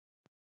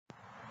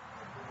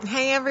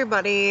Hey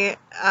everybody,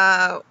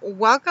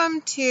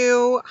 welcome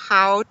to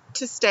How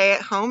to Stay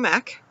at Home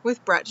Ec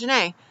with Brett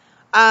Janae.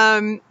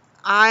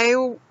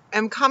 I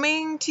am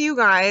coming to you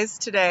guys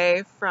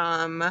today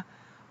from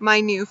my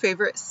new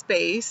favorite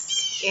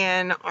space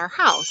in our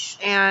house,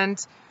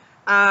 and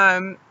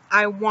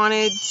I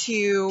wanted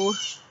to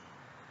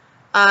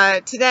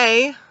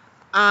today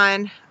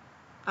on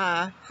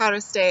How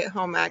to Stay at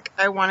Home Ec,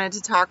 I wanted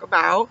to talk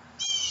about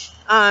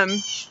um,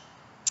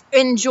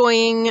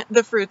 enjoying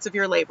the fruits of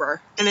your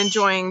labor and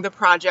enjoying the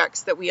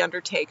projects that we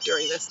undertake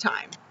during this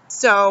time.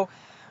 So,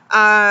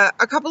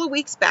 a couple of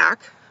weeks back,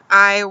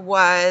 I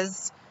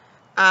was,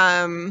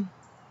 I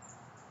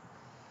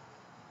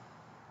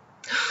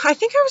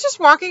think I was just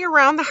walking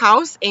around the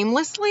house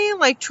aimlessly,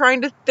 like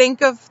trying to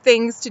think of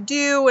things to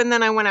do. And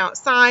then I went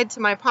outside to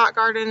my pot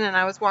garden and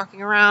I was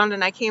walking around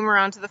and I came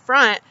around to the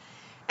front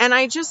and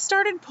I just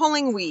started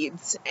pulling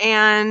weeds.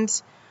 And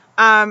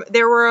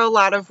there were a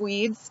lot of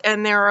weeds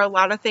and there were a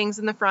lot of things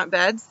in the front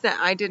beds that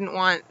I didn't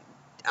want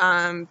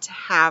to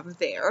have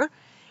there.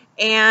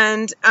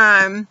 And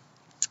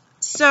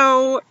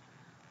so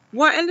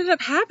what ended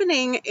up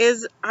happening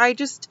is I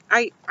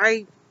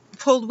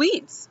pulled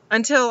weeds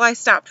until I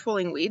stopped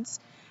pulling weeds.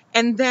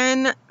 And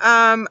then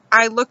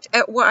I looked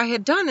at what I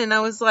had done and I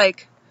was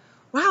like,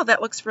 wow,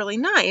 that looks really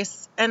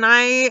nice. And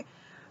I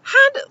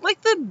had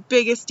like the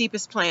biggest,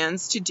 deepest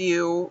plans to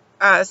do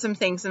some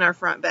things in our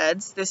front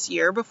beds this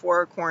year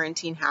before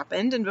quarantine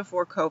happened and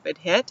before COVID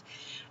hit.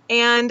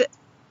 And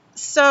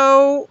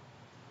so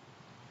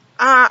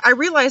I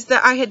realized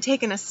that I had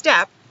taken a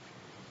step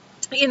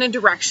in a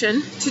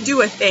direction to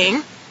do a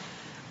thing.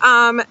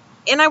 And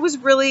I was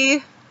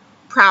really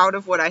proud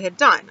of what I had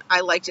done. I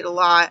liked it a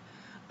lot.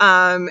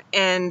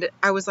 And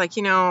I was like,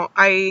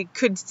 I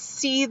could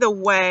see the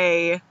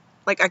way,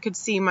 like I could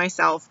see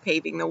myself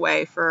paving the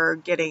way for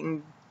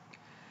getting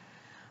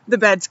the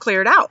beds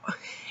cleared out.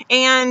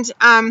 And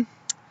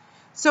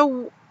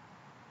so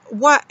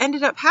what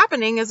ended up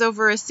happening is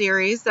over a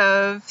series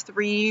of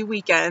 3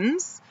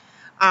 weekends,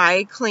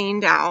 I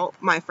cleaned out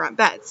my front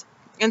beds.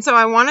 And so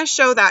I want to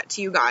show that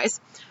to you guys.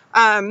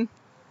 And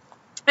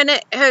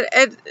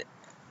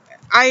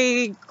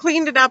I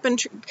cleaned it up and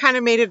kind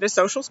of made it a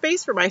social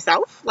space for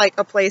myself, like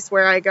a place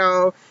where I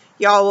go.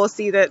 Y'all will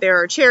see that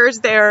there are chairs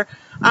there.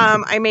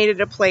 I made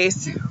it a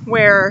place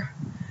where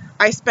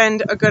I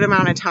spend a good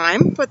amount of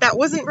time, but that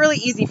wasn't really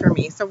easy for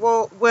me. So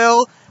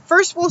we'll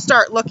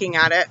start looking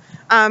at it,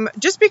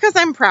 just because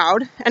I'm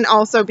proud, and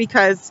also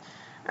because,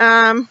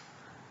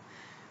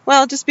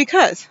 just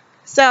because.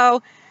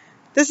 So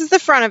this is the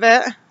front of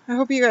it. I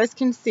hope you guys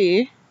can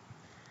see.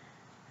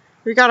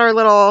 We got our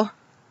little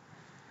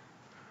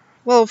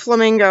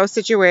flamingo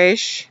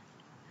situation.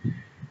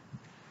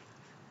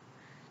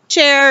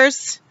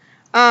 Chairs,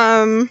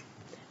 and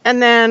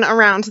then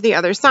around to the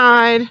other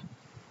side,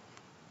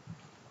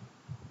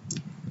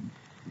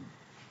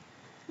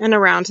 and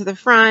around to the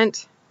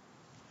front.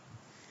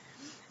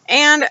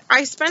 And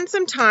I spent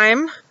some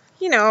time,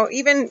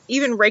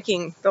 even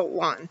raking the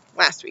lawn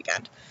last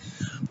weekend.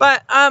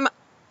 But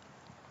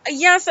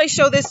yes, I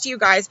show this to you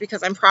guys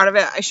because I'm proud of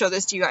it. I show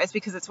this to you guys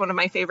because it's one of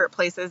my favorite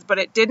places, but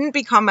it didn't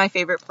become my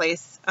favorite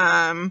place.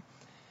 It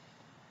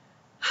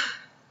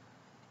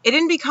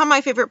didn't become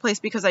my favorite place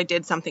because I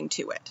did something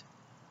to it.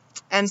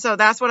 And so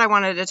that's what I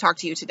wanted to talk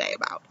to you today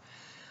about.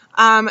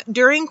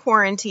 During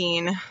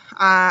quarantine,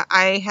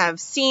 I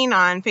have seen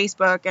on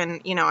Facebook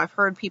and, I've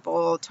heard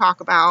people talk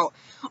about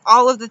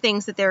all of the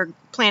things that they're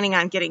planning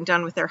on getting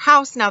done with their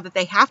house now that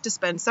they have to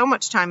spend so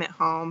much time at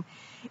home.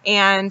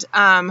 And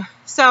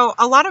so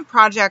a lot of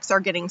projects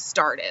are getting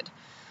started.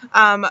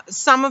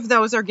 Some of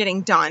those are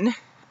getting done.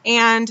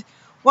 And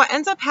what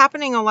ends up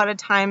happening a lot of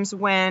times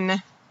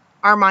when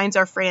our minds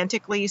are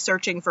frantically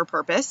searching for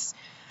purpose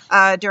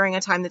during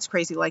a time that's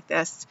crazy like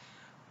this,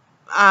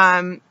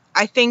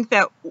 I think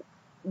that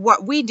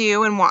what we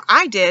do and what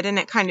I did, and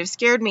it kind of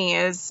scared me,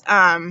 is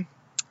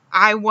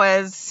I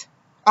was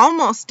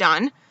almost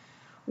done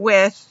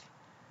with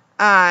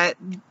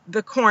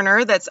the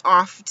corner that's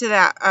off to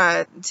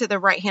that to the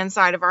right hand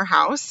side of our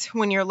house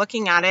when you're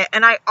looking at it,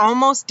 and I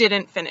almost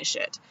didn't finish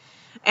it.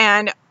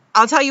 And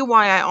I'll tell you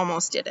why I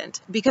almost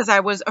didn't, because I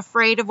was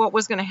afraid of what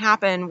was going to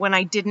happen when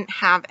I didn't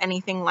have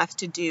anything left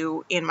to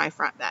do in my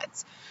front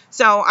beds.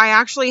 So I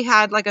actually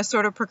had like a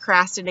sort of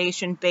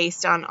procrastination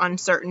based on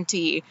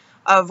uncertainty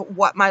of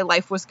what my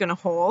life was going to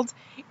hold.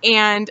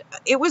 And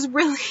it was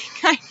really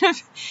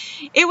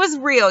it was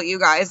real, you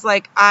guys.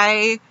 Like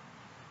I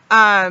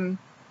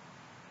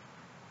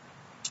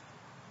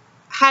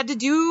had to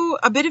do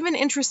a bit of an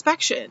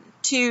introspection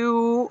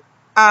to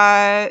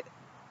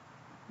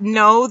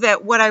know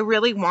that what I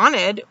really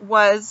wanted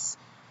was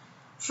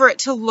for it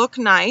to look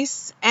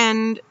nice,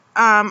 and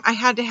I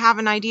had to have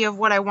an idea of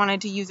what I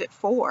wanted to use it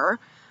for.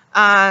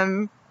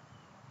 And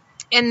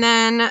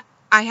then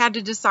I had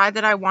to decide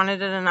that I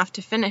wanted it enough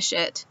to finish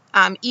it,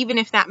 even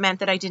if that meant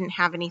that I didn't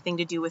have anything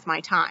to do with my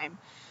time.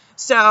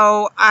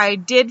 So I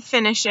did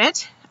finish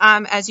it,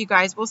 as you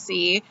guys will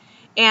see,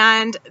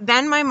 and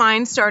then my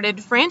mind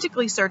started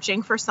frantically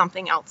searching for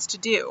something else to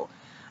do.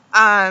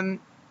 And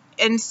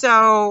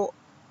so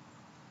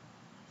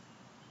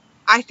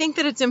I think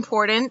that it's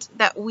important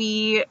that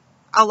we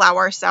allow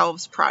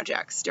ourselves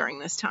projects during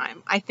this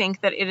time. I think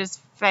that it is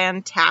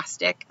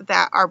fantastic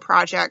that our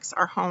projects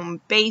are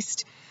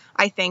home-based.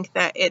 I think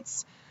that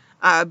it's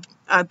a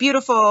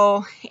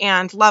beautiful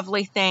and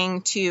lovely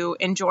thing to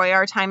enjoy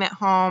our time at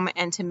home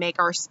and to make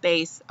our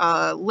space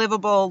a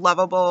livable,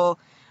 lovable,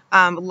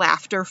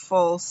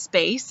 laughterful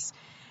space.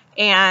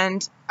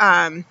 And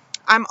I'm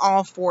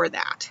all for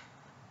that.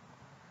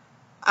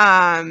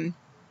 I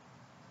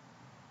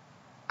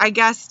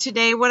guess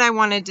today what I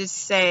wanted to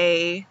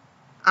say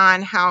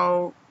on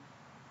how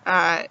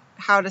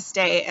to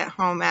stay at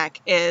home ec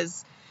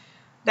is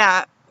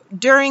that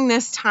during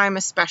this time,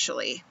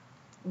 especially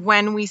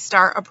when we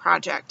start a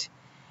project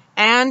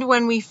and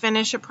when we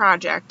finish a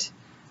project,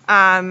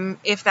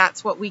 if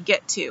that's what we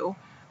get to,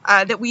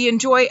 that we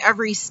enjoy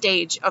every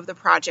stage of the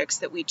projects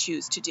that we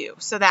choose to do.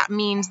 So that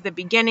means the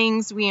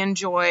beginnings we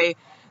enjoy,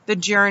 the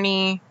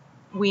journey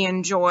we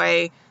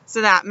enjoy.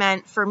 So that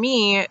meant for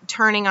me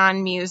turning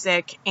on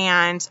music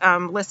and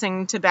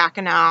listening to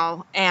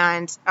Bacchanal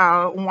and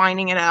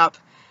winding it up,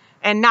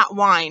 and not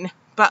whine,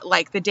 but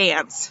like the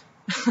dance,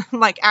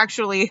 like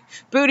actually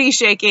booty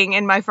shaking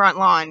in my front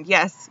lawn.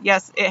 Yes,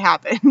 it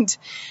happened.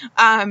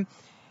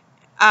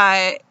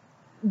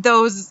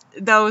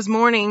 Those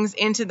mornings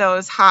into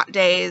those hot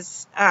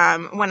days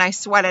when I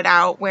sweated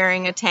out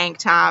wearing a tank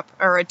top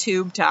or a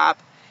tube top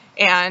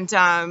and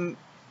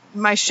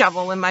my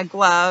shovel and my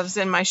gloves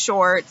and my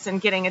shorts and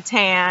getting a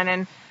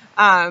tan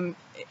and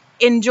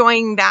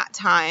enjoying that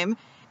time,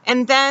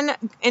 and then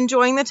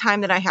enjoying the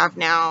time that I have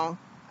now.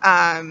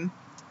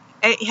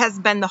 It has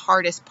been the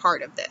hardest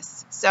part of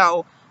this.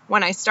 So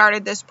when I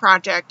started this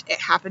project,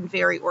 it happened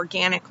very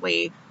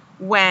organically.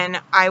 When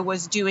I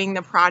was doing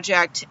the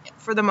project,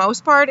 for the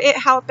most part, it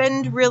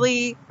happened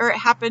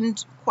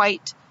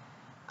quite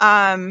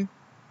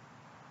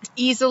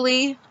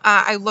easily.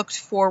 I looked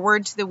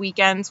forward to the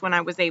weekends when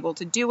I was able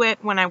to do it,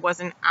 when I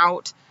wasn't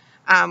out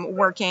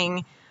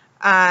working.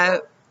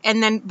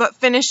 But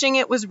finishing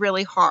it was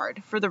really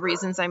hard for the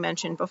reasons I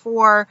mentioned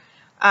before.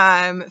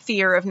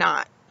 Fear of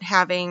not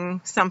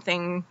having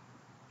something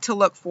to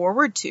look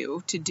forward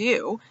to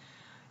do.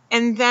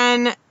 And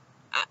then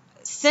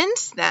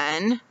since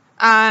then,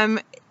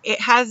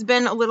 it has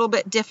been a little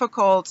bit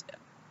difficult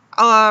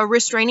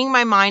restraining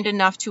my mind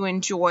enough to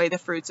enjoy the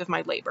fruits of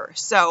my labor.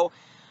 So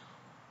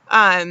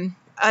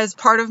as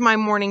part of my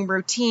morning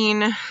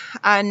routine,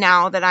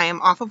 now that I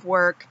am off of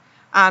work,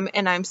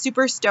 and I'm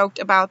super stoked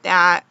about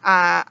that.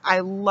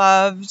 I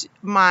loved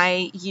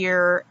my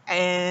year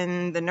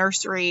in the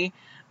nursery,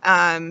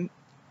 and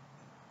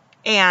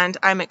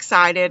I'm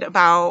excited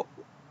about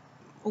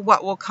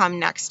what will come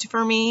next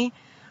for me.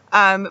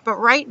 But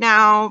right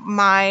now,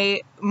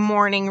 my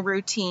morning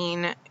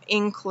routine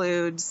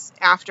includes,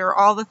 after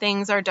all the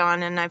things are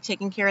done and I've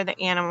taken care of the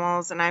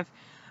animals and I've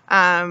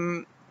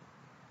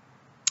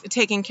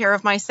taken care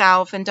of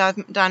myself and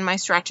done my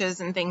stretches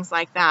and things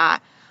like that,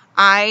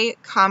 I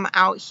come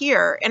out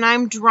here and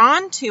I'm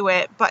drawn to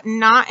it, but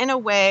not in a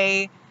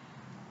way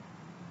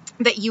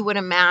that you would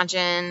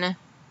imagine.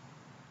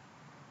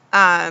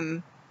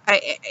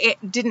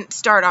 It didn't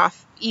start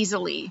off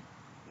easily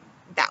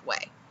that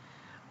way.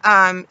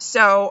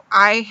 So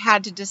I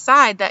had to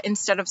decide that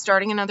instead of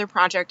starting another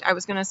project, I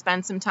was going to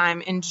spend some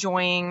time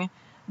enjoying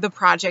the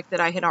project that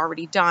I had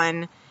already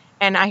done.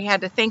 And I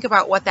had to think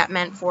about what that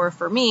meant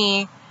for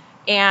me.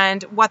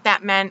 And what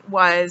that meant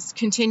was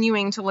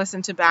continuing to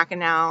listen to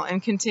Bacchanal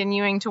and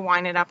continuing to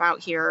wind it up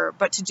out here,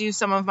 but to do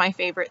some of my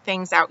favorite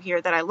things out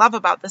here that I love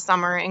about the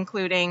summer,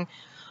 including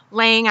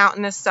laying out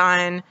in the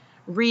sun,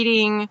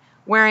 reading,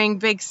 wearing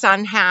big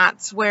sun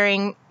hats,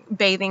 wearing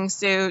bathing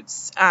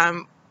suits,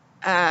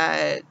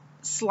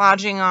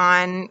 slodging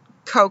on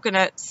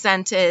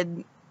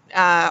coconut-scented,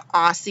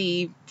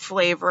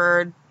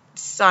 Aussie-flavored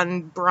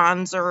sun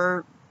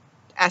bronzer,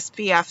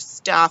 SPF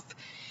stuff,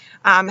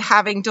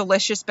 having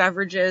delicious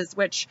beverages,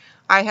 which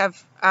I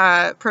have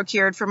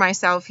procured for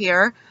myself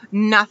here.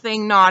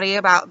 Nothing naughty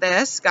about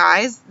this,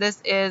 guys.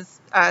 This is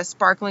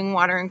sparkling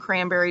water and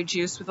cranberry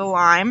juice with a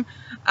lime.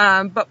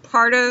 But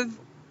part of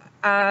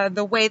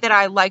the way that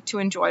I like to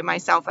enjoy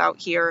myself out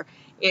here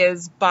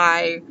is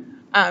by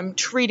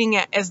treating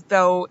it as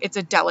though it's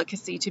a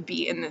delicacy to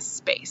be in this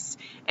space.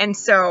 And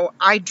so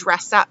I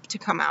dress up to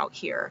come out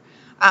here.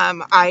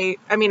 I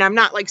mean, I'm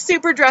not like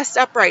super dressed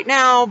up right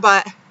now,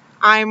 but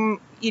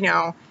I'm,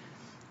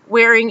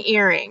 wearing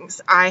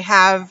earrings. I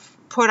have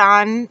put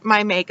on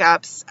my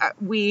makeups.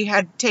 We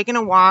had taken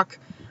a walk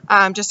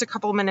just a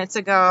couple minutes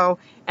ago,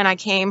 and I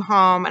came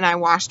home and I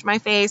washed my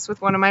face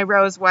with one of my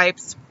rose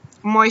wipes,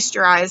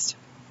 moisturized,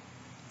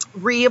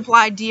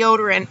 reapplied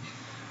deodorant,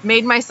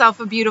 made myself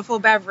a beautiful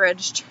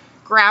beverage,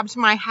 grabbed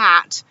my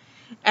hat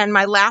and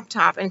my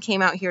laptop, and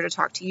came out here to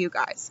talk to you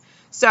guys.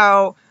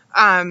 So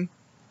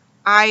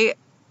I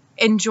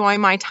enjoy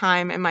my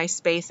time and my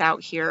space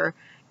out here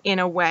in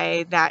a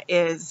way that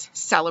is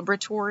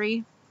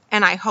celebratory,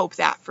 and I hope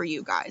that for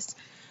you guys.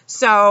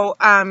 So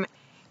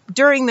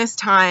during this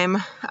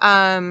time,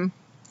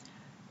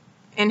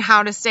 in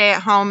how to stay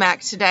at home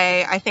ec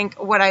today, I think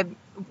what I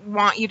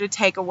want you to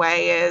take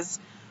away is,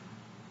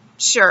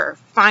 sure,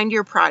 find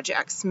your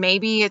projects.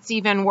 Maybe it's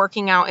even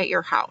working out at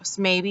your house.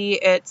 Maybe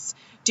it's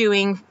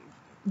doing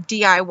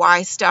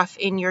DIY stuff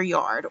in your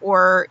yard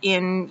or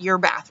in your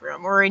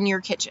bathroom or in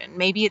your kitchen.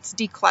 Maybe it's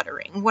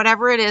decluttering,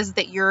 whatever it is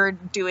that you're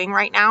doing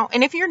right now.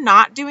 And if you're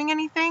not doing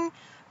anything,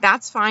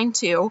 that's fine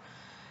too.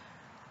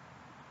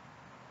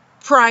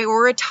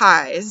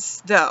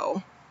 Prioritize,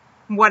 though,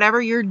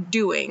 whatever you're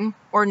doing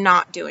or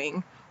not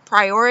doing.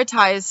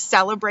 Prioritize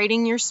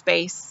celebrating your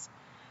space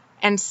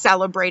and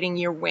celebrating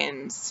your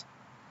wins.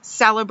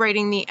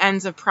 Celebrating the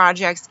ends of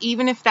projects,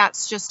 even if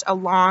that's just a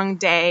long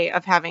day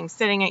of having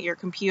sitting at your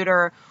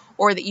computer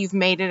or that you've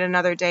made it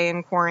another day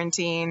in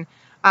quarantine.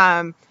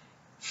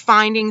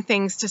 Finding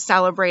things to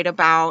celebrate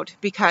about,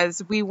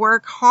 because we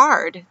work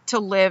hard to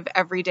live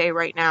every day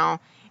right now,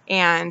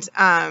 and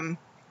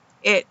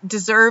it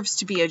deserves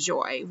to be a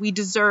joy. We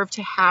deserve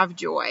to have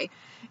joy.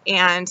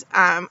 And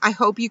I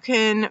hope you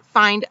can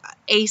find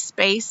a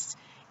space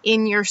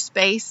in your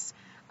space.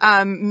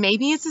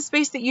 Maybe it's a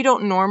space that you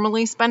don't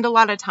normally spend a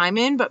lot of time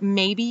in, but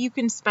maybe you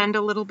can spend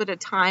a little bit of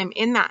time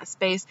in that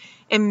space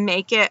and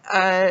make it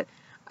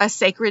a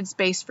sacred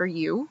space for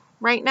you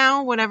right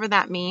now, whatever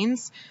that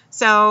means.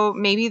 So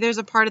maybe there's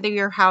a part of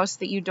your house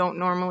that you don't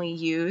normally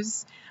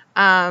use,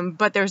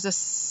 but there's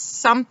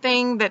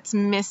something that's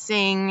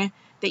missing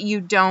that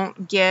you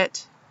don't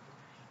get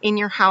in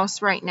your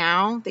house right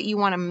now that you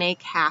want to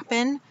make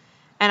happen.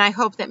 And I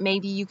hope that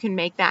maybe you can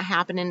make that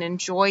happen and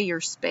enjoy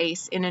your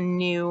space in a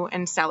new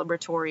and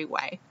celebratory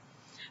way.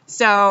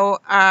 So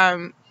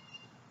I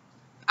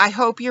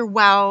hope you're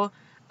well.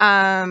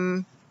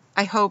 I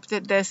hope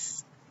that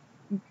this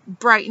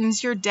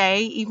brightens your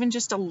day even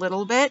just a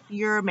little bit.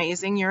 You're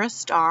amazing. You're a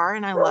star,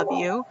 and I love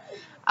you.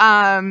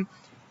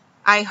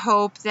 I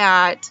hope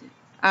that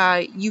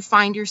you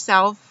find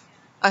yourself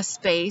a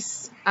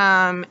space,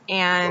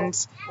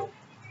 and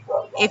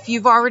if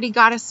you've already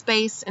got a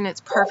space and it's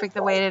perfect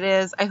the way it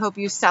is, I hope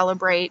you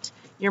celebrate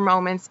your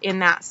moments in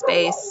that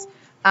space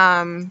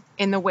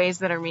in the ways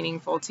that are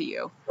meaningful to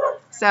you.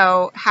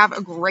 So have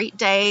a great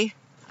day.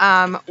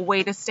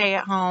 Way to stay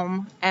at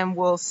home, and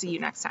we'll see you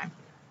next time.